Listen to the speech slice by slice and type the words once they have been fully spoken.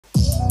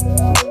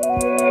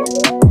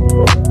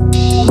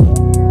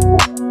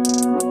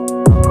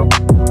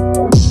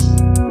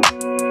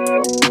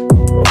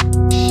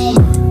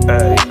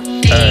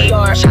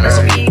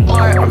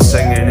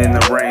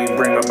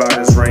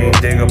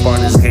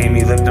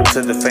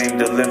to the fame,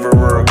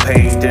 deliverer of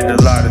pain. Did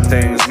a lot of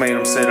things, made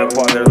him sit up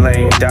while they're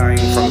laying, dying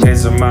from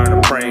his amount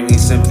of praying. He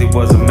simply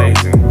was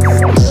amazing.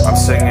 I'm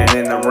singing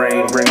in the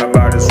rain, bring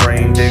about his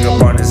rain. Dig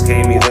up on his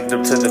game, he lived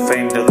up to the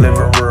fame,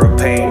 deliverer of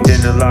pain.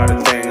 Did a lot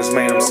of things,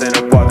 made him sit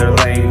up while they're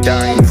laying,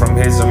 dying from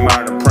his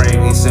amount of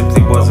praying. He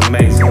simply was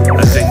amazing.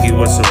 I think he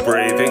was so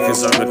brave,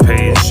 cause on the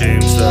page,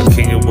 James the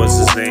King, it was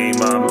his name.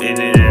 I'm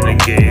in it and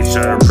engaged,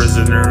 not a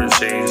prisoner in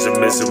chains. The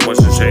mission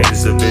wasn't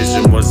changed, the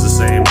vision was the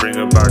same, bring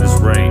about his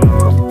reign.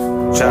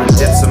 John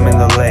dips him in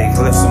the lake,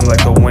 lifts him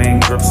like a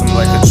wing, grips him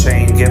like a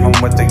chain, give him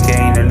what they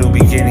gain. A new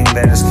beginning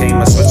that has came,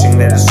 a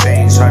switching that has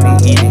changed. Honey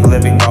eating,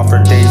 living off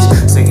her days,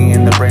 singing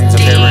in the brains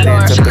of Herod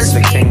Antipas.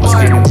 The king was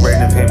getting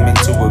rid of him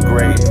into a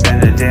grave.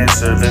 Then a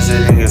dancer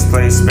visiting his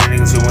place,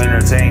 spinning to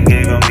entertain,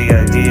 gave him the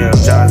idea of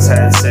John's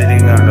head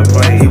sitting on the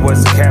plate. He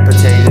was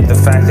decapitated, the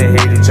fact they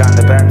hated John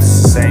the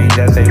Baptist, saying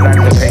that they lacked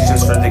the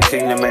patience for the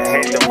kingdom at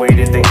hand and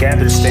waited. They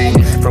gathered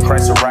staying for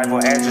Christ's arrival,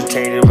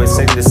 agitated with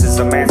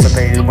sicknesses,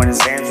 emancipated when his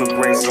hands would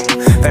grace him.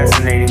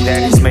 Fascinating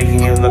that he's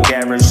making it look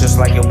average, just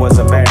like it was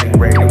a batting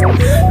rating.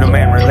 No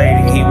man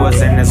relating, he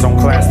was in his own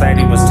class that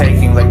he was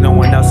taking, like no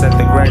one else at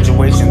the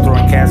graduation,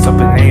 throwing cats up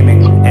and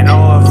aiming. And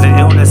all of the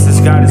illnesses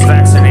God is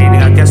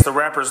vaccinating. I guess the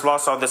rappers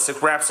lost all the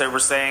sick raps they were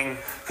saying.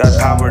 Got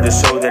power to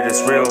show that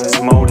it's real,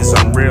 his mode is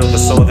unreal. The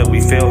soul that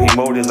we feel, he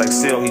molded like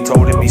steel. He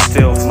told it be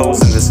still,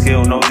 flows in the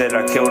skill. Know that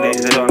I killed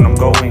it, and I'm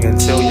going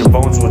until your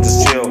bones will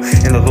just chill.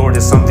 And the Lord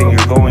is something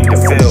you're going to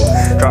feel,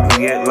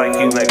 dropping it like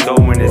you let go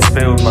when it's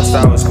filled. My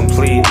style is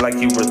complete, like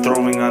you were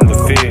throwing on the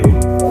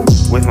field.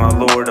 With my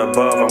Lord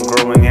above, I'm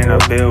growing and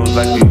I build,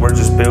 like we were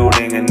just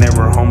building and there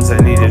were homes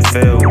that needed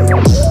filled.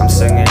 I'm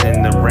singing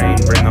in the rain,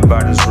 bring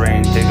about his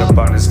reign, dig up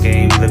on his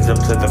game, lived up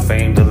to the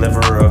fame,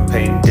 deliverer of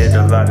pain. Did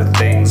a lot of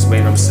things,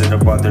 made him sit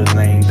up while they're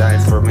laying,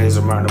 died from his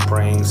amount of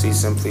prayings. He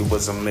simply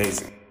was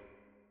amazing.